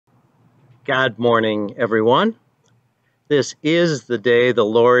God morning, everyone. This is the day the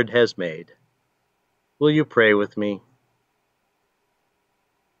Lord has made. Will you pray with me?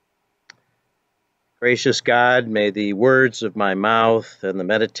 Gracious God, may the words of my mouth and the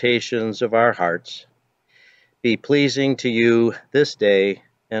meditations of our hearts be pleasing to you this day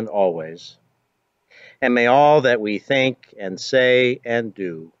and always. And may all that we think and say and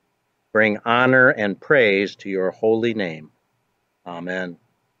do bring honor and praise to your holy name. Amen.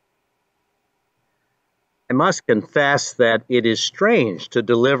 I must confess that it is strange to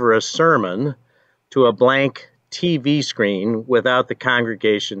deliver a sermon to a blank TV screen without the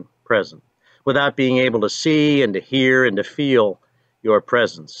congregation present, without being able to see and to hear and to feel your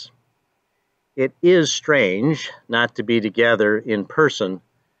presence. It is strange not to be together in person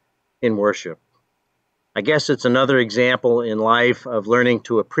in worship. I guess it's another example in life of learning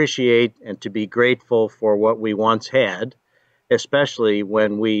to appreciate and to be grateful for what we once had, especially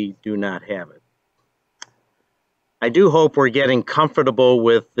when we do not have it. I do hope we're getting comfortable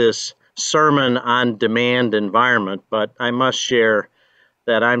with this sermon on demand environment, but I must share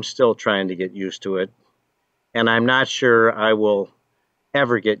that I'm still trying to get used to it, and I'm not sure I will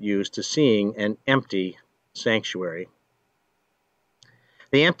ever get used to seeing an empty sanctuary.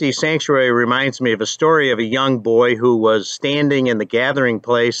 The empty sanctuary reminds me of a story of a young boy who was standing in the gathering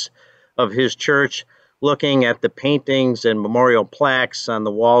place of his church looking at the paintings and memorial plaques on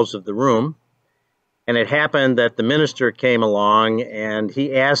the walls of the room. And it happened that the minister came along and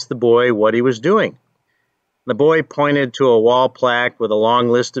he asked the boy what he was doing. The boy pointed to a wall plaque with a long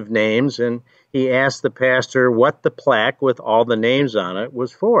list of names, and he asked the pastor what the plaque with all the names on it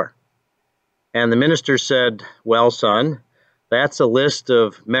was for. And the minister said, "Well, son, that's a list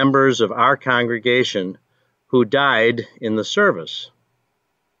of members of our congregation who died in the service."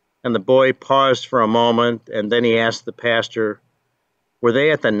 And the boy paused for a moment, and then he asked the pastor, "Were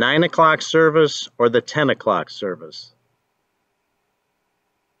they at the 9 o'clock service or the 10 o'clock service?"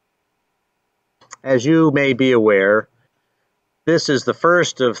 As you may be aware, this is the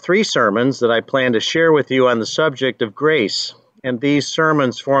first of 3 sermons that I plan to share with you on the subject of grace. And these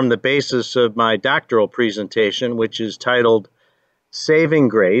sermons form the basis of my doctoral presentation, which is titled Saving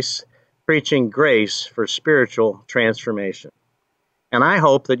Grace, Preaching Grace for Spiritual Transformation. And I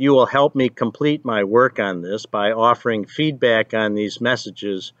hope that you will help me complete my work on this by offering feedback on these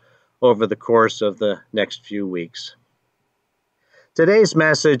messages over the course of the next few weeks. Today's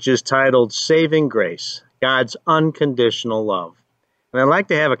message is titled Saving Grace, God's Unconditional Love. And I'd like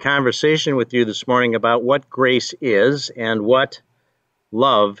to have a conversation with you this morning about what grace is and what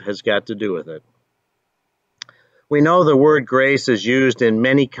love has got to do with it. We know the word grace is used in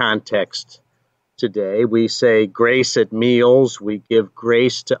many contexts today. We say grace at meals, we give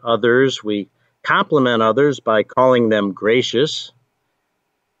grace to others, we compliment others by calling them gracious.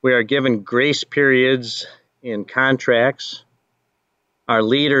 We are given grace periods in contracts. Our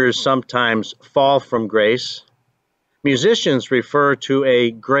leaders sometimes fall from grace. Musicians refer to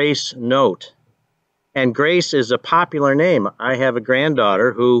a grace note, and Grace is a popular name. I have a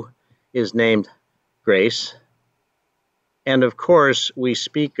granddaughter who is named Grace, and of course we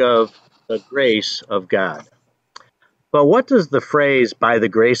speak of the grace of God. But what does the phrase "by the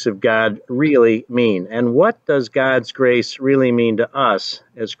grace of God" really mean? And what does God's grace really mean to us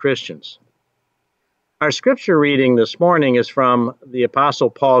as Christians? Our scripture reading this morning is from the Apostle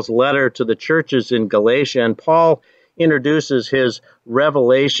Paul's letter to the churches in Galatia, and Paul introduces his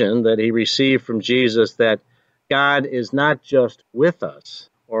revelation that he received from Jesus that God is not just with us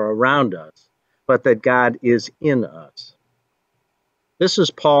or around us, but that God is in us. This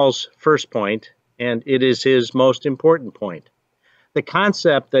is Paul's first point, and it is his most important point. The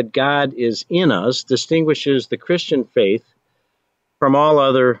concept that God is in us distinguishes the Christian faith from all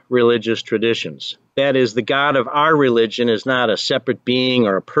other religious traditions. That is, the God of our religion is not a separate being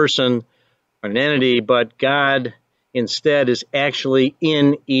or a person or an entity, but God instead is actually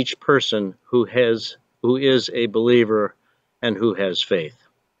in each person who is a believer and who has faith.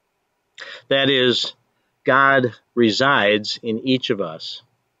 That is, God resides in each of us.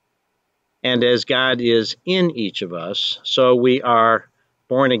 And as God is in each of us, so we are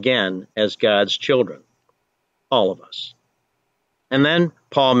born again as God's children, all of us. And then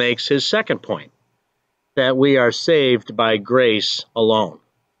Paul makes his second point, that we are saved by grace alone.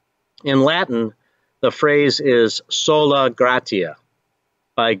 In Latin, the phrase is sola gratia,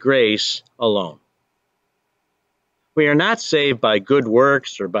 by grace alone. We are not saved by good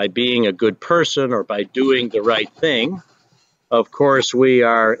works or by being a good person or by doing the right thing. Of course, we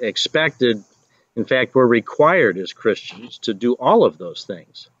are expected, in fact, we're required as Christians to do all of those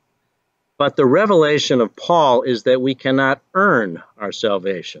things. But the revelation of Paul is that we cannot earn our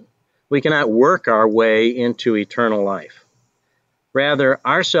salvation, We cannot work our way into eternal life. Rather,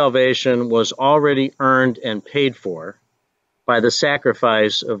 our salvation was already earned and paid for by the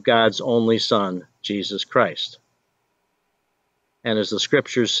sacrifice of God's only Son, Jesus Christ. And as the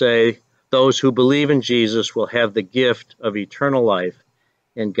scriptures say, those who believe in Jesus will have the gift of eternal life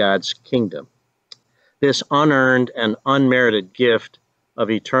in God's kingdom. This unearned and unmerited gift of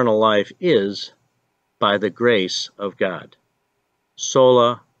eternal life is by the grace of God.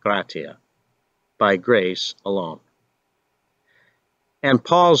 Sola gratia, by grace alone. And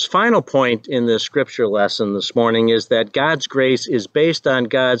Paul's final point in this scripture lesson this morning is that God's grace is based on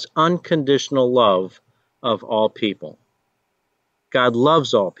God's unconditional love of all people. God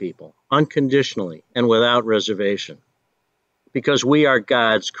loves all people unconditionally and without reservation because we are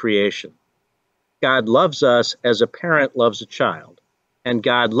God's creation. God loves us as a parent loves a child, and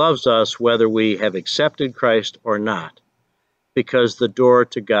God loves us whether we have accepted Christ or not, because the door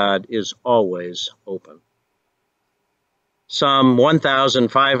to God is always open. Some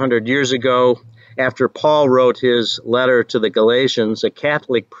 1,500 years ago, after Paul wrote his letter to the Galations, a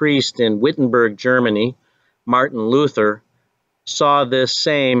Catholic priest in Wittenberg, Germany, Martin Luther, saw this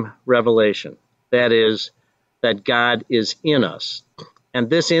same revelation. That is, that God is in us. And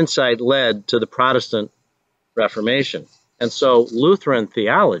this insight led to the Protestant Reformation. And so Lutheran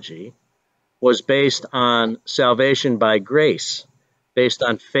theology was based on salvation by grace, based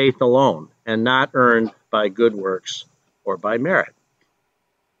on faith alone, and not earned by good works or by merit.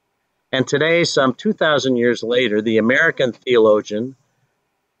 And today, some 2,000 years later, the American theologian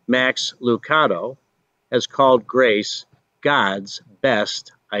Max Lucado has called grace God's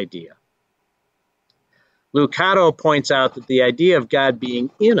best idea. Lucado points out that the idea of God being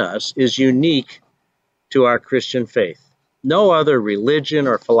in us is unique to our Christian faith. No other religion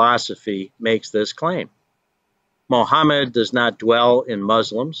or philosophy makes this claim. Mohammed does not dwell in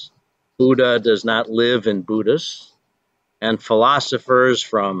Muslims. Buddha does not live in Buddhists. And philosophers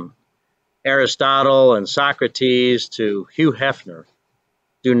from Aristotle and Socrates to Hugh Hefner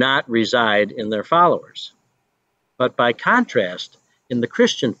do not reside in their followers. But by contrast, in the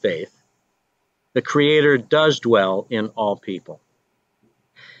Christian faith, the Creator does dwell in all people.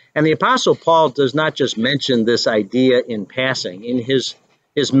 And the Apostle Paul does not just mention this idea in passing. In his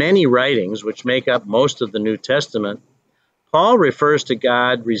many writings, which make up most of the New Testament, Paul refers to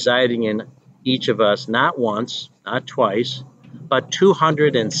God residing in each of us not once, not twice, but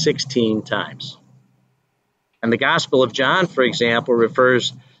 216 times. And the Gospel of John, for example,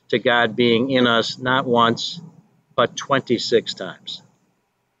 refers to God being in us not once, but 26 times.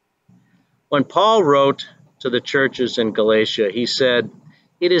 When Paul wrote to the churches in Galatia, he said,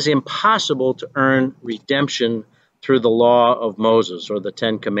 "It is impossible to earn redemption through the law of Moses or the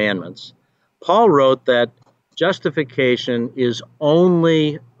Ten Commandments." Paul wrote that justification is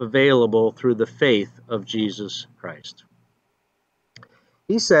only available through the faith of Jesus Christ.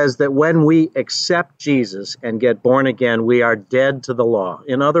 He says that when we accept Jesus and get born again, we are dead to the law.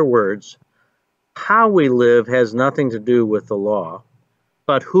 In other words, how we live has nothing to do with the law,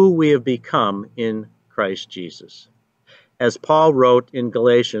 but who we have become in Christ Jesus. As Paul wrote in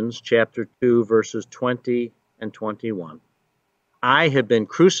Galations chapter 2, verses 20 and 21, "I have been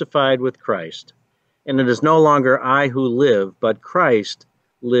crucified with Christ, and it is no longer I who live, but Christ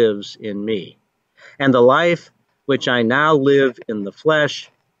lives in me. And the life which I now live in the flesh,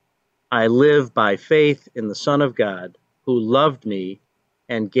 I live by faith in the Son of God, who loved me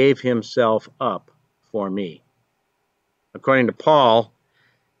and gave himself up for me." According to Paul,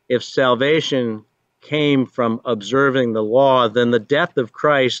 if salvation came from observing the law, then the death of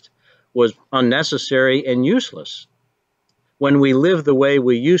Christ was unnecessary and useless. When we live the way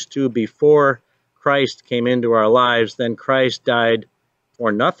we used to before Christ came into our lives, then Christ died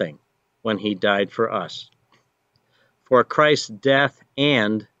for nothing when he died for us. For Christ's death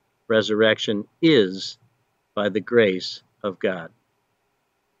and resurrection is by the grace of God.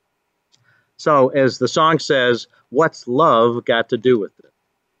 So, as the song says, what's love got to do with it?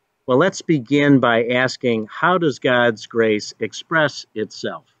 Well, let's begin by asking, how does God's grace express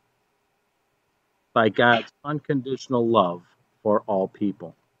itself? By God's unconditional love for all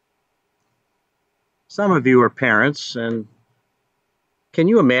people. Some of you are parents, and can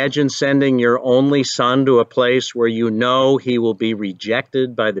you imagine sending your only son to a place where you know he will be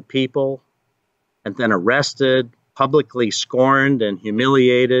rejected by the people, and then arrested, publicly scorned and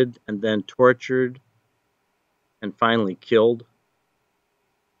humiliated, and then tortured, and finally killed?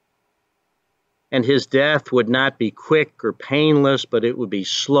 And his death would not be quick or painless, but it would be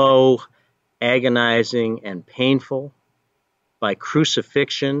slow, agonizing, and painful, by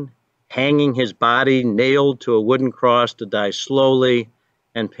crucifixion, hanging his body nailed to a wooden cross to die slowly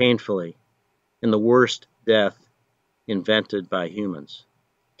and painfully in the worst death invented by humans.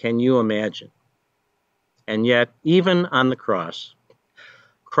 Can you imagine? And yet, even on the cross,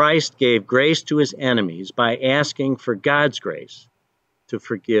 Christ gave grace to his enemies by asking for God's grace to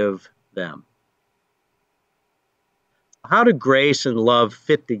forgive them. How do grace and love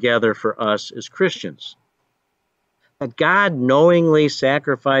fit together for us as Christians? That God knowingly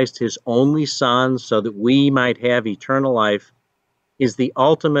sacrificed his only Son so that we might have eternal life is the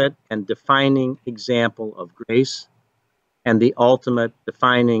ultimate and defining example of grace and the ultimate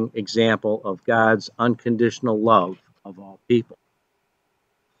defining example of God's unconditional love of all people.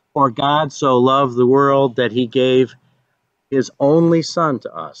 For God so loved the world that he gave his only Son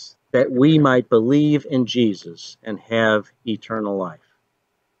to us, that we might believe in Jesus and have eternal life.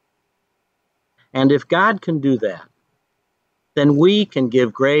 And if God can do that, then we can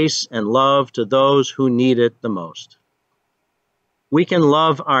give grace and love to those who need it the most. We can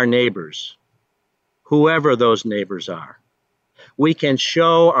love our neighbors, whoever those neighbors are. We can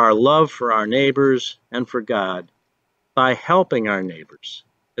show our love for our neighbors and for God by helping our neighbors,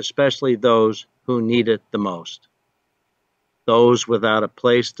 especially those who need it the most. Those without a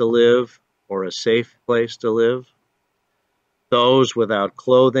place to live or a safe place to live, those without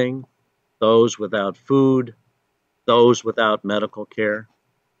clothing, those without food, those without medical care,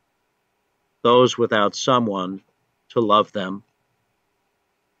 those without someone to love them.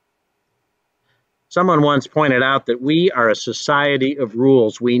 Someone once pointed out that we are a society of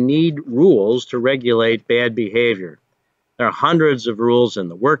rules. We need rules to regulate bad behavior. There are hundreds of rules in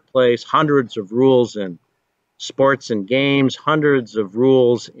the workplace, hundreds of rules in sports and games, hundreds of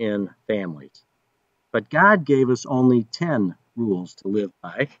rules in families. But God gave us only 10 rules to live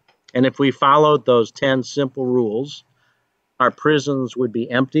by. And if we followed those 10 simple rules, our prisons would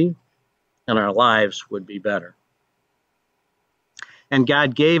be empty and our lives would be better. And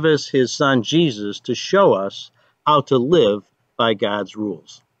God gave us his Son Jesus to show us how to live by God's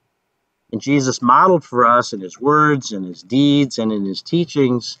rules. And Jesus modeled for us in his words, in his deeds, and in his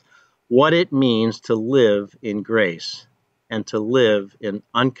teachings what it means to live in grace and to live in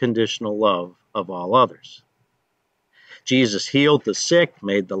unconditional love of all others. Jesus healed the sick,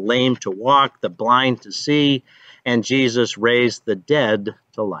 made the lame to walk, the blind to see, and Jesus raised the dead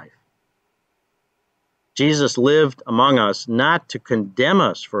to life. Jesus lived among us not to condemn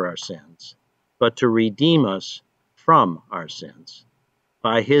us for our sins, but to redeem us from our sins.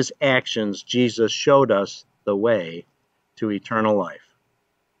 By his actions, Jesus showed us the way to eternal life.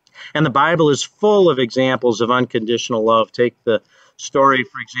 And the Bible is full of examples of unconditional love. Take the story,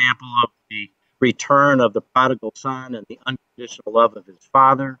 for example, of the return of the prodigal son and the unconditional love of his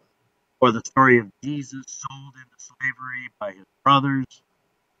father, or the story of Jesus sold into slavery by his brothers,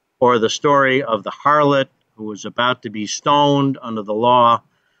 or the story of the harlot who was about to be stoned under the law,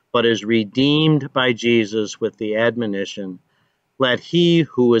 but is redeemed by Jesus with the admonition, "Let he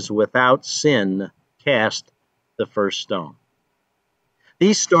who is without sin cast the first stone."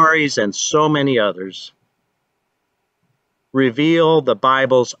 These stories and so many others reveal the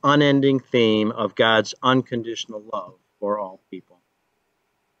Bible's unending theme of God's unconditional love for all people.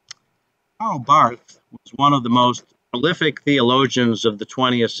 Karl Barth was one of the most prolific theologians of the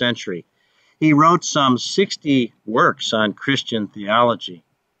 20th century. He wrote some 60 works on Christian theology.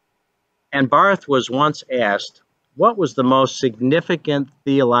 And Barth was once asked what was the most significant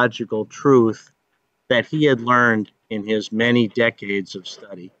theological truth that he had learned in his many decades of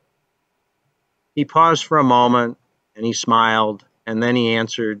study. He paused for a moment and he smiled, and then he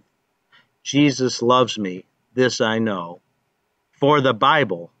answered, "Jesus loves me, this I know, for the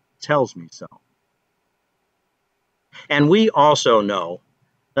Bible tells me so." And we also know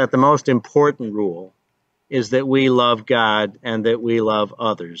that the most important rule is that we love God and that we love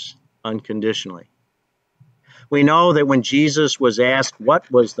others unconditionally. We know that when Jesus was asked what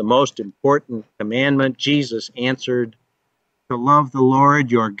was the most important commandment, Jesus answered, "To love the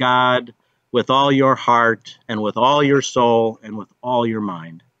Lord your God with all your heart and with all your soul and with all your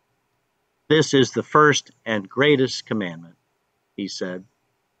mind. This is the first and greatest commandment," he said.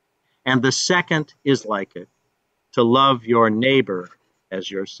 "And the second is like it, to love your neighbor as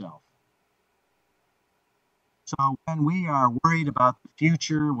yourself." So when we are worried about the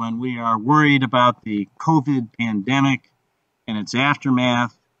future, when we are worried about the COVID pandemic and its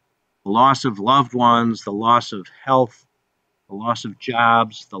aftermath, the loss of loved ones, the loss of health, the loss of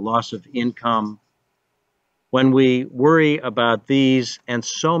jobs, the loss of income, when we worry about these and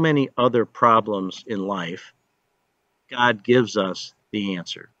so many other problems in life, God gives us the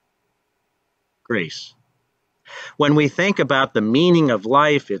answer: grace. When we think about the meaning of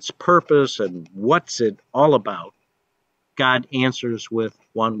life, its purpose, and what's it all about, God answers with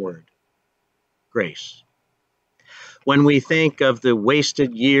one word: grace. When we think of the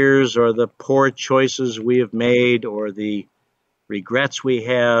wasted years or the poor choices we have made or the regrets we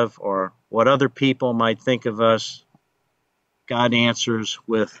have or what other people might think of us, God answers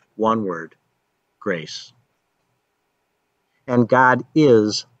with one word: grace. And God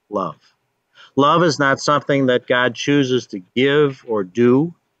is love. Love is not something that God chooses to give or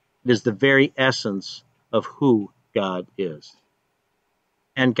do. It is the very essence of who God is.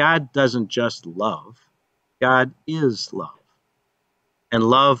 And God doesn't just love, God is love. And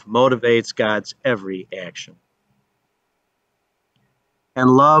love motivates God's every action. And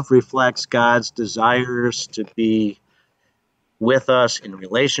love reflects God's desires to be with us, in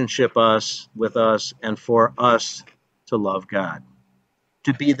relationship with us, and for us to love God,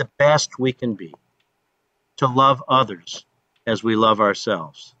 to be the best we can be, to love others as we love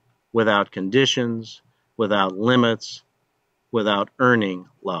ourselves, without conditions, without limits, without earning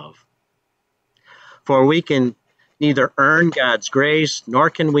love. For we can neither earn God's grace, nor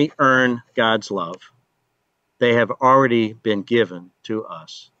can we earn God's love. They have already been given to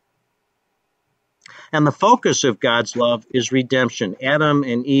us. And the focus of God's love is redemption. Adam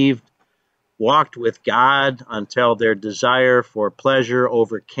and Eve walked with God until their desire for pleasure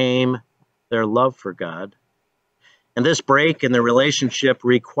overcame their love for God. And this break in the relationship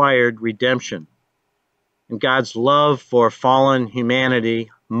required redemption. And God's love for fallen humanity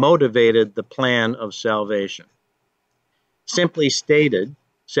motivated the plan of salvation. Simply stated,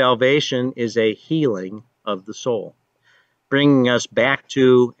 salvation is a healing of the soul, bringing us back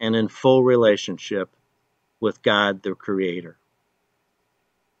to and in full relationship with God, the Creator.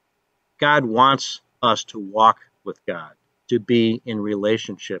 God wants us to walk with God, to be in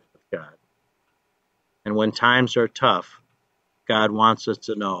relationship with God. And when times are tough, God wants us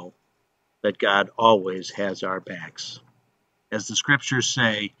to know that God always has our backs. As the scriptures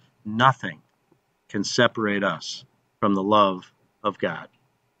say, nothing can separate us from the love of God.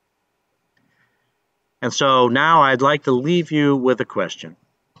 And so now I'd like to leave you with a question.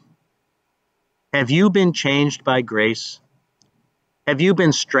 Have you been changed by grace? Have you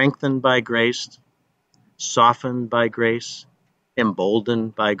been strengthened by grace? Softened by grace?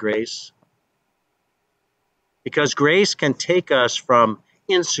 Emboldened by grace? Because grace can take us from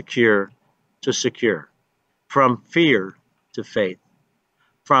insecure to secure, from fear to faith,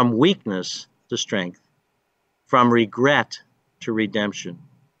 from weakness to strength, from regret to redemption,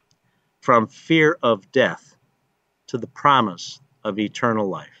 from fear of death to the promise of eternal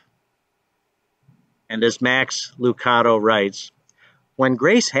life. And as Max Lucado writes, when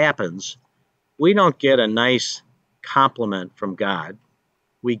grace happens, we don't get a nice compliment from God,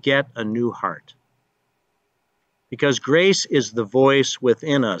 we get a new heart. Because grace is the voice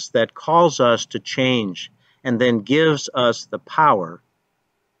within us that calls us to change and then gives us the power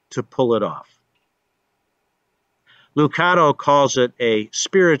to pull it off. Lucado calls it a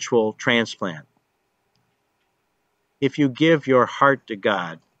spiritual transplant. If you give your heart to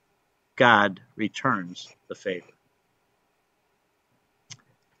God, God returns the favor.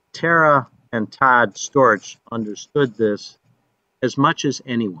 Tara and Todd Storch understood this as much as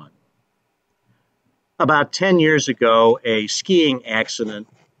anyone. About 10 years ago, a skiing accident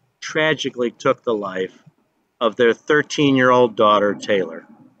tragically took the life of their 13-year-old daughter, Taylor.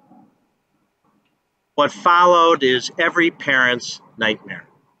 What followed is every parent's nightmare.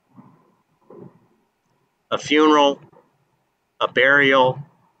 A funeral, a burial,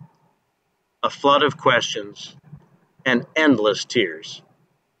 a flood of questions, and endless tears.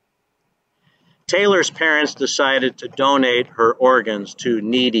 Taylor's parents decided to donate her organs to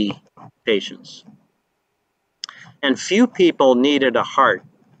needy patients. And few people needed a heart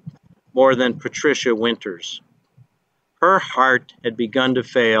more than Patricia Winters. Her heart had begun to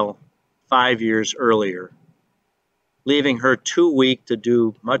fail 5 years earlier, leaving her too weak to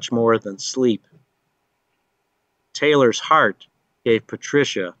do much more than sleep. Taylor's heart gave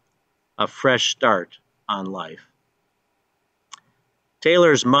Patricia a fresh start on life.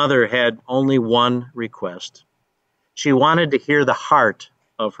 Taylor's mother had only one request. She wanted to hear the heart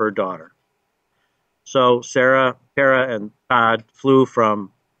of her daughter. So Sarah, Tara, and Todd flew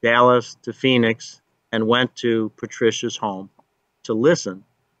from Dallas to Phoenix and went to Patricia's home to listen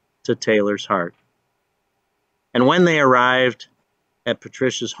to Taylor's heart. And when they arrived at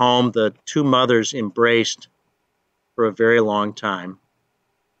Patricia's home, the two mothers embraced for a very long time.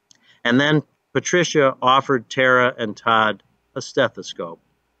 And then Patricia offered Tara and Todd a stethoscope.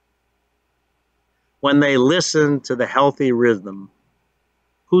 When they listened to the healthy rhythm,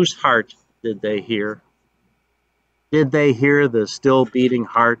 whose heart did they hear? Did they hear the still beating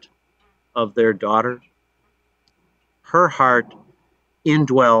heart of their daughter? her heart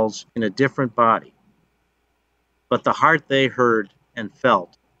indwells in a different body. But the heart they heard and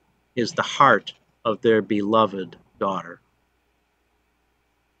felt is the heart of their beloved daughter.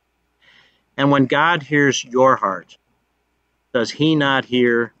 And when God hears your heart, does he not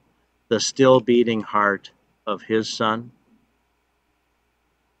hear the still beating heart of his Son?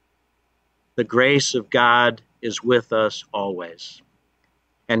 The grace of God is with us always,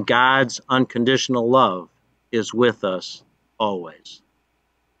 and God's unconditional love is with us always.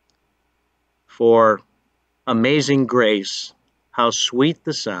 For amazing grace, how sweet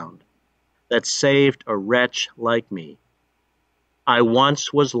the sound that saved a wretch like me. I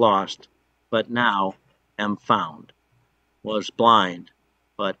once was lost, but now am found, was blind,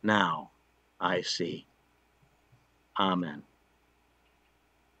 but now I see. Amen.